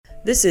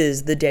This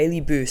is the daily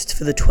boost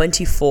for the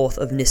 24th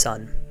of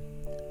Nissan.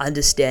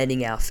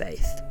 Understanding our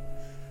faith.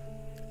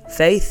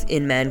 Faith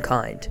in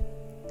mankind.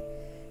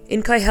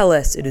 In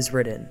Koheles it is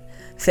written,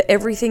 "For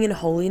everything in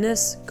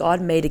holiness, God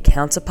made a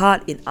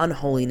counterpart in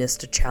unholiness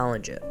to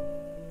challenge it."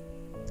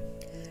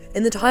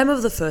 In the time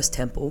of the first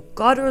temple,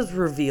 God was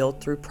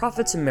revealed through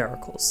prophets and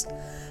miracles.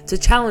 To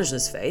challenge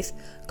this faith,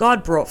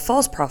 God brought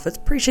false prophets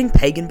preaching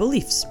pagan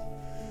beliefs.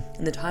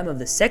 In the time of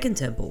the second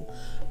temple,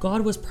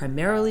 God was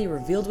primarily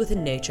revealed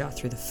within nature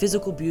through the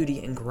physical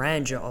beauty and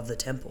grandeur of the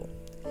temple.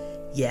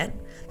 Yet,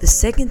 the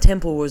second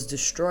temple was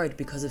destroyed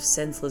because of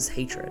senseless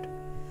hatred.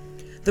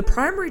 The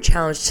primary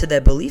challenge to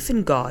their belief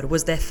in God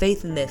was their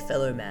faith in their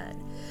fellow man.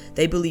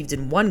 They believed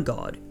in one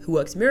God, who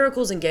works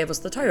miracles and gave us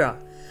the Torah.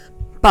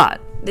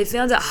 But they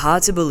found it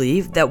hard to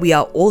believe that we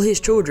are all his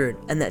children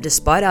and that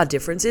despite our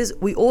differences,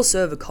 we all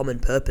serve a common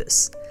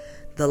purpose.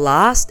 The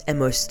last and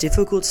most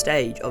difficult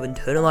stage of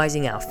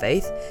internalizing our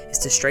faith is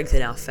to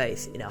strengthen our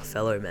faith in our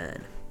fellow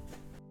man.